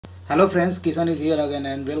Hello friends, Kisan is here again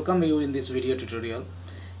and welcome you in this video tutorial.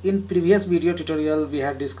 In previous video tutorial we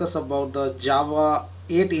had discussed about the Java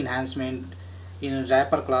 8 enhancement in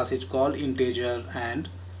wrapper class is called integer and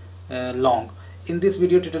long. In this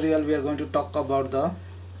video tutorial we are going to talk about the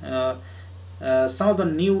some of the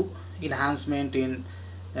new enhancement in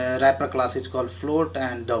wrapper class is called float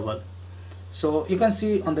and double. So you can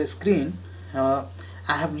see on the screen I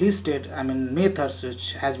have listed methods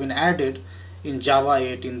which has been added in Java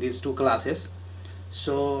 8 in these two classes.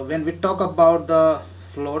 So when we talk about the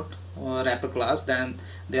float wrapper class, then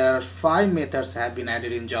there are 5 methods have been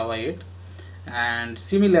added in Java 8, and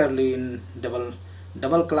similarly in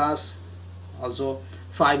double class also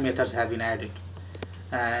 5 methods have been added.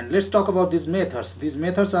 And let's talk about these methods. These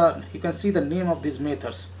methods are, you can see the name of these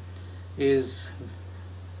methods is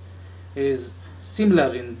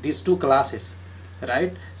similar in these two classes,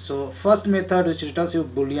 right? So first method which returns you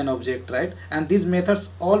boolean object, right? And these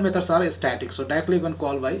methods, all methods are static, so directly you can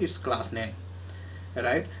call by its class name,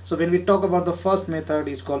 right? So when we talk about the first method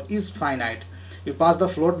is called isFinite. You pass the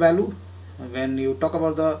float value. When you talk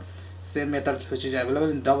about the same method which is available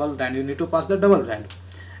in double, then you need to pass the double value,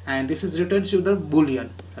 and this is returns you the boolean,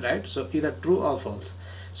 right? So either true or false.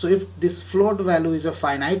 So if this float value is a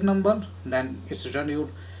finite number, then it's return you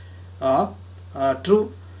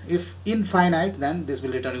true. If infinite, then this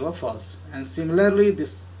will return you a false. And similarly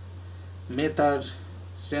this method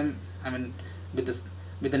same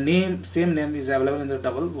with the name, same name is available in the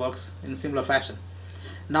double, works in similar fashion.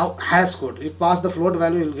 Now hash code, if pass the float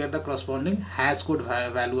value, you will get the corresponding hash code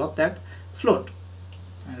value of that float,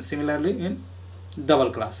 and similarly in double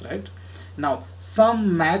class, right? Now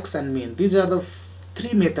sum, max and min, these are the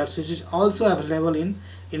three methods which is also available in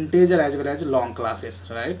integer as well as long classes,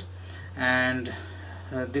 right? And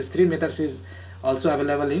these three methods is also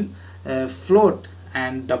available in float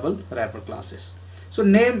and double wrapper classes. So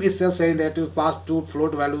name itself saying that you pass two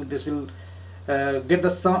float value, this will get the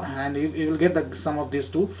sum, and you will get the sum of these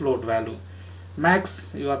two float value. Max,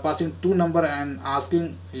 you are passing two number and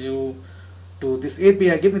asking you to this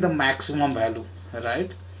API give me the maximum value,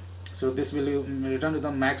 right? So this will return to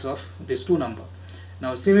the max of these two number.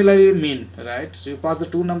 Now similarly min, right? So you pass the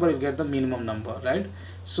two number, you get the minimum number, right?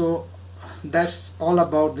 So that's all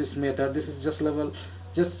about this method. This is just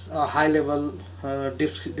a high level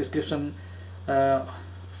description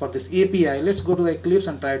for this API. Let's go to the Eclipse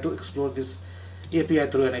and try to explore this API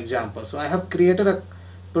through an example. So I have created a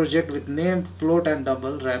project with name, float and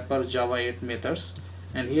double wrapper Java 8 methods,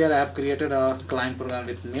 and here I have created a client program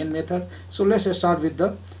with main method. So let's start with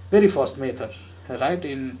the very first method, right,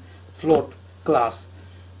 in float class.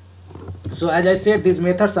 So as I said, these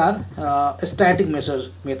methods are static methods,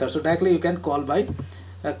 so directly you can call by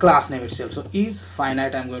class name itself. So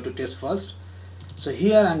isFinite I'm going to test first. So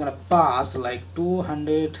here I'm going to pass like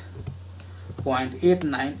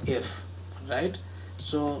 200.89f, right?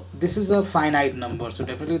 So this is a finite number, so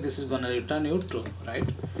definitely this is going to return you true, right?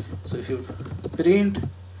 So if you print,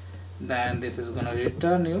 then this is going to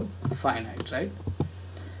return you finite, right?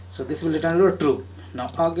 So this will return you true. Now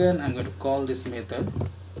again I'm going to call this method,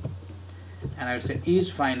 and I would say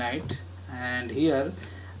isFinite, and here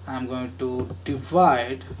I'm going to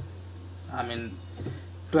divide,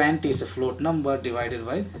 20 is a float number divided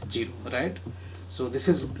by 0, right? So this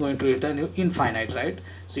is going to return you infinite, right?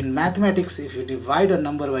 So in mathematics, if you divide a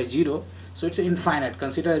number by 0, so it's infinite,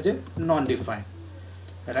 consider as a non-defined,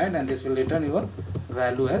 right? And this will return your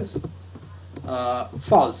value as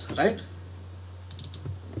false, right?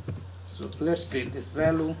 So let's print this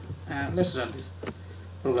value and let's run this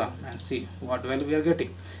program and see what value we are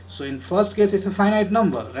getting. So in first case it's a finite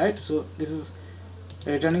number, right? So this is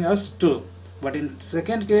returning us true. But in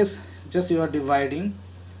second case, just you are dividing,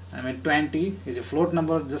 20 is a float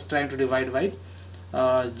number, just trying to divide by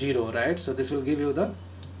 0, right? So this will give you the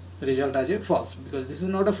result as a false, because this is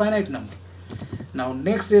not a finite number. Now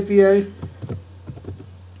next API,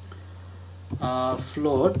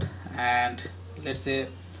 float and let's say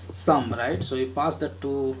sum, right? So you pass the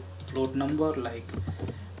two float number like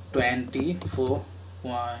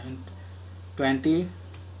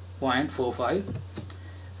 20.45,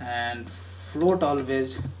 and float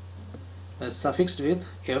always suffixed with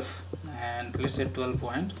f, and let's say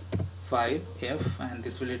 12.5f, and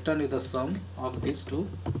this will return you the sum of these two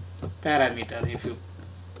parameter. If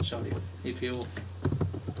you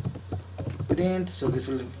print, so this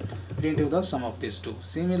will print you the sum of these two.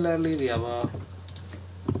 Similarly we have a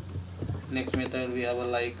next method, we have a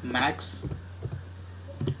like max,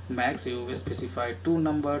 you specify two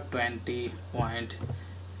number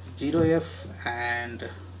 20.0f and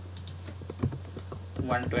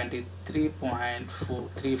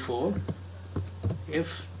 123.434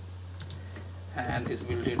 if and this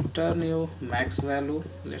will return you max value.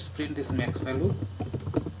 Let's print this max value.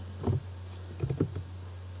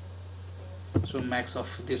 So max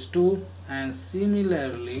of these two, and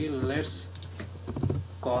similarly let's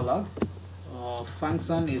call a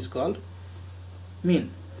function is called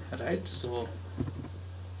mean, right? So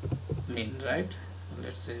mean, right?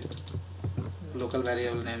 Let's say local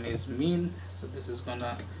variable name is mean, so this is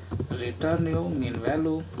gonna return you mean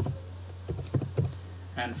value.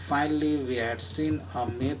 And finally we had seen a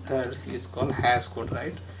method is called hash code,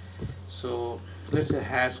 right? So let's say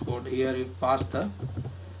hash code, here you pass the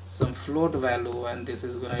some float value and this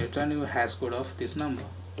is going to return you hash code of this number,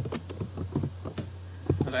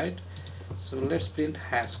 right? So let's print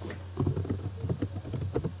hash code,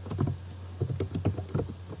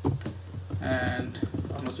 and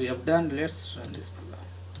almost we have done. Let's run this program.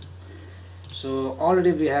 So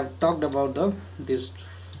already we have talked about these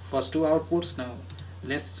first two outputs. Now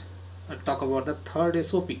let's talk about the third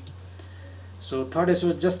SOP. So third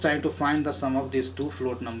SOP is just trying to find the sum of these two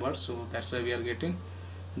float numbers, so that's why we are getting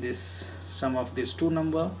this sum of these two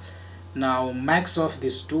number. Now max of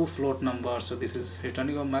these two float numbers, so this is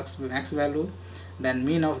returning your max value, then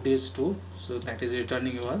mean of these two, so that is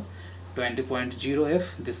returning your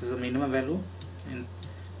 20.0f. this is a minimum value in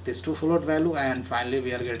this two float value, and finally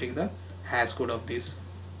we are getting the hash code of this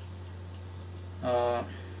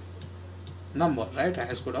number, right?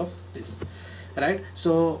 Hash code of this, right?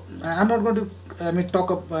 So I'm not going to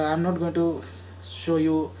I'm not going to show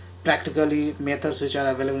you practically methods which are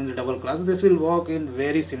available in the double class. This will work in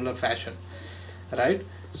very similar fashion, right?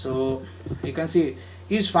 So you can see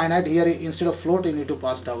each finite here, instead of float you need to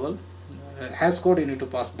pass double, hash code you need to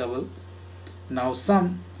pass double. Now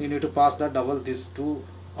sum you need to pass the double, these two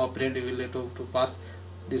operand you will have to pass,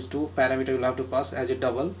 these two parameter you will have to pass as a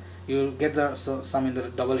double. You will get the sum in the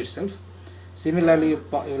double itself. Similarly you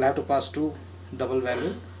will have to pass two double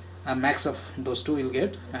value, a max of those two you'll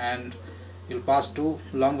get, and you'll pass two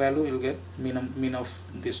long value, you'll get mean of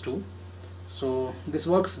these two. So this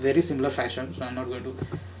works very similar fashion, so I'm not going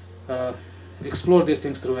to explore these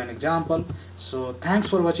things through an example. So thanks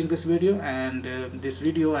for watching this video, and this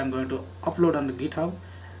video I'm going to upload on the GitHub,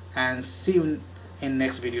 and see you in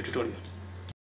next video tutorial.